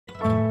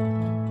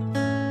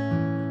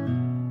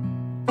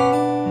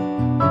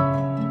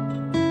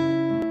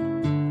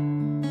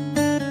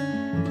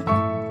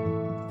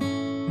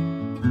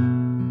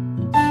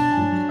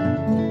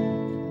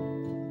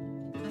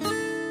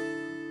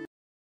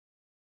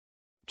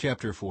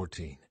Chapter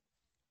 14.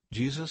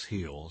 Jesus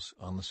heals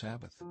on the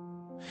Sabbath.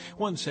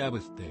 One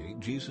Sabbath day,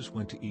 Jesus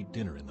went to eat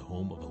dinner in the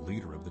home of a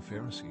leader of the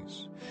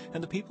Pharisees,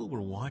 and the people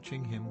were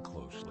watching him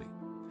closely.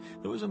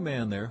 There was a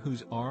man there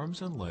whose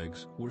arms and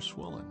legs were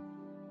swollen.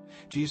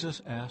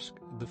 Jesus asked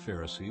the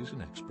Pharisees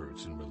and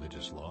experts in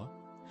religious law,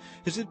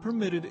 "Is it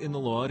permitted in the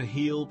law to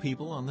heal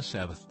people on the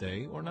Sabbath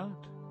day or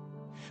not?"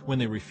 When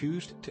they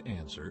refused to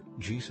answer,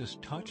 Jesus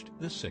touched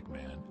the sick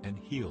man and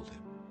healed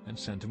him and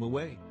sent him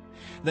away.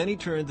 Then he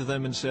turned to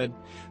them and said,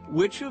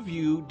 "Which of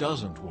you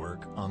doesn't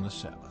work on the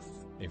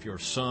Sabbath? If your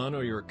son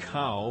or your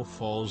cow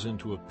falls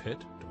into a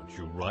pit, don't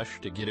you rush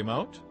to get him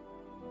out?"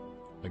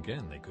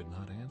 Again they could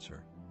not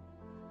answer.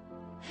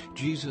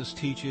 Jesus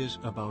teaches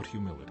about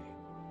humility.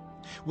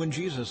 When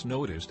Jesus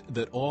noticed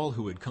that all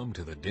who had come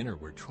to the dinner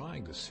were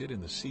trying to sit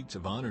in the seats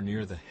of honor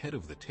near the head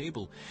of the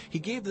table, he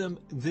gave them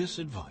this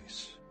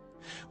advice: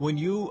 "When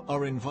you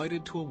are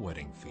invited to a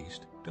wedding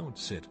feast, don't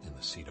sit in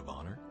the seat of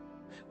honor.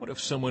 What if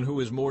someone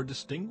who is more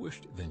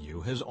distinguished than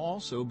you has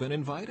also been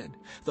invited?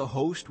 The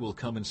host will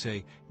come and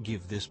say,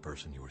 'Give this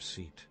person your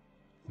seat.'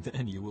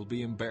 Then you will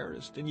be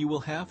embarrassed, and you will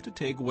have to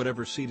take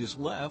whatever seat is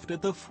left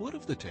at the foot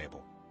of the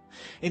table.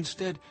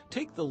 Instead,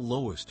 take the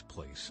lowest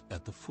place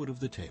at the foot of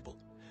the table.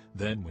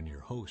 Then when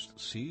your host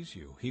sees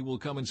you, he will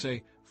come and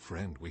say,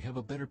 'Friend, we have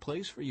a better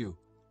place for you.'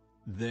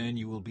 Then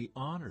you will be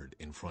honored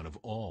in front of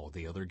all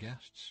the other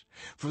guests.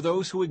 For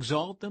those who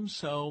exalt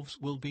themselves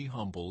will be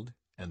humbled,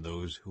 and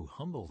those who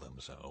humble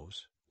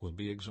themselves will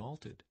be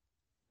exalted."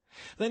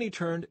 Then he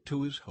turned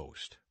to his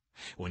host.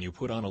 "When you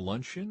put on a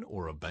luncheon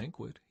or a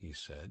banquet," he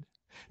said,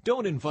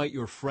 "don't invite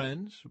your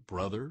friends,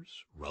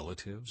 brothers,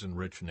 relatives, and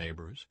rich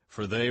neighbors,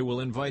 for they will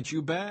invite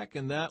you back,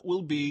 and that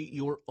will be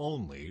your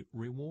only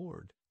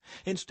reward.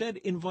 Instead,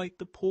 invite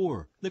the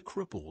poor, the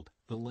crippled,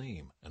 the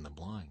lame, and the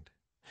blind.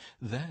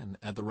 Then,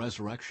 at the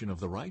resurrection of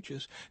the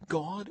righteous,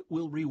 God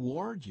will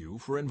reward you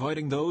for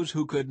inviting those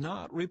who could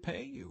not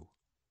repay you."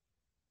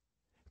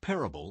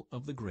 Parable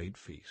of the Great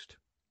Feast.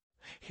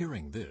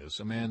 Hearing this,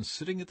 a man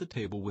sitting at the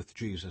table with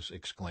Jesus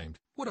exclaimed,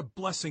 "What a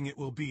blessing it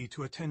will be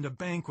to attend a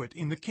banquet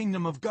in the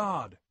kingdom of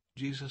God!"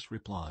 Jesus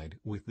replied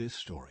with this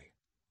story.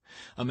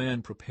 A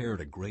man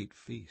prepared a great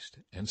feast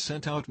and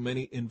sent out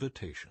many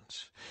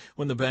invitations.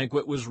 When the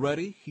banquet was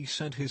ready, he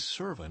sent his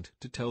servant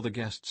to tell the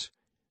guests,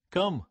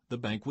 "Come, the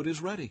banquet is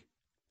ready."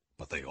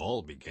 But they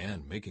all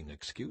began making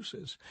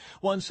excuses.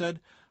 One said,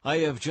 "I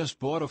have just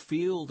bought a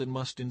field and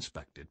must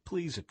inspect it.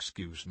 Please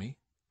excuse me."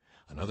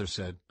 Another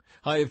said,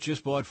 "I have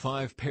just bought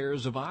 5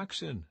 pairs of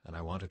oxen, and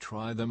I want to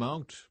try them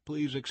out.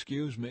 Please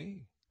excuse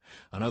me."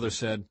 Another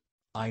said,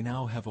 "I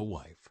now have a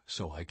wife,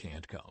 so I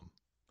can't come."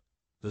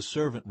 The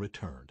servant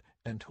returned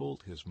and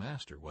told his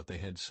master what they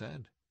had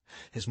said.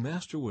 His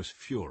master was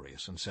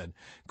furious and said,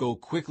 "Go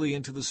quickly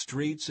into the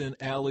streets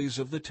and alleys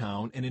of the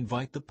town and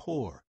invite the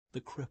poor, the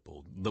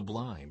crippled, the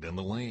blind, and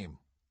the lame."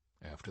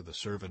 After the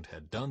servant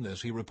had done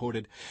this, he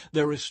reported,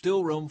 "There is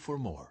still room for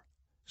more."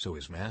 So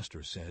his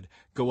master said,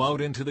 "Go out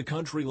into the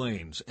country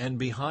lanes and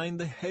behind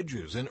the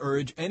hedges and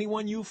urge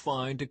anyone you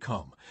find to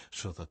come,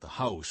 so that the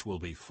house will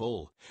be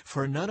full.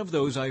 For none of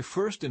those I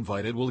first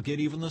invited will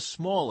get even the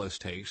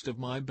smallest taste of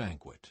my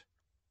banquet."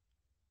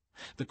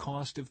 The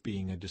cost of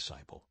being a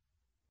disciple.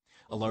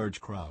 A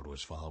large crowd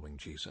was following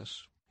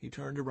Jesus. He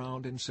turned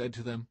around and said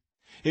to them,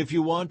 "If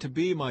you want to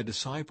be my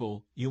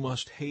disciple, you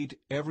must hate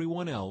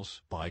everyone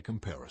else by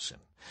comparison.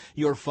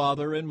 Your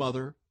father and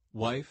mother,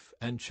 wife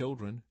and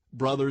children,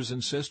 brothers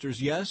and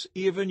sisters, yes,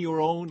 even your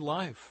own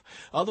life.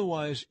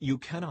 Otherwise, you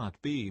cannot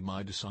be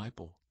my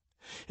disciple.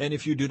 And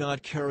if you do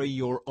not carry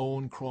your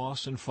own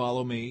cross and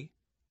follow me,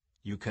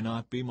 you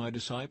cannot be my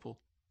disciple.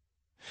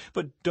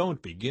 But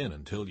don't begin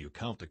until you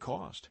count the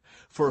cost.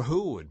 For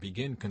who would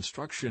begin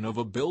construction of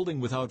a building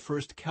without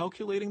first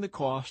calculating the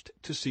cost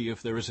to see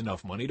if there is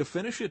enough money to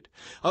finish it?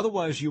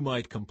 Otherwise, you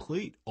might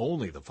complete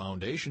only the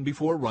foundation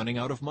before running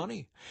out of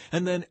money.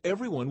 And then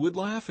everyone would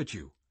laugh at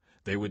you.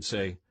 They would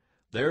say,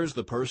 'There's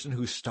the person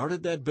who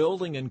started that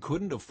building and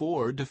couldn't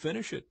afford to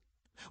finish it.'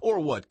 Or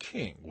what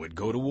king would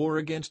go to war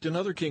against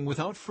another king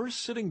without first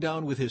sitting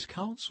down with his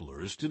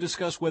counselors to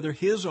discuss whether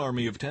his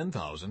army of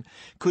 10,000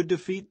 could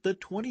defeat the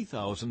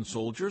 20,000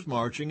 soldiers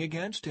marching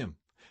against him?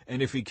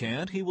 And if he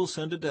can't, he will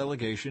send a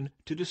delegation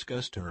to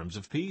discuss terms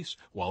of peace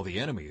while the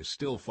enemy is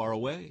still far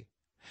away.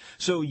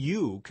 So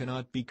you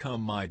cannot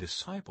become my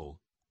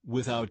disciple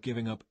without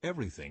giving up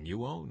everything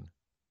you own.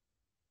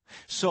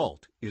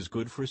 Salt is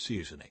good for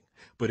seasoning,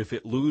 but if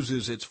it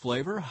loses its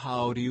flavor,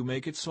 how do you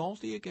make it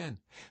salty again?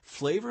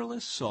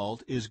 Flavorless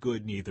salt is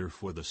good neither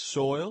for the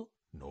soil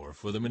nor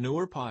for the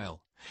manure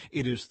pile.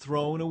 It is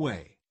thrown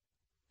away.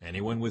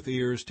 Anyone with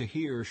ears to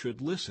hear should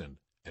listen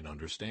and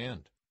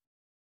understand.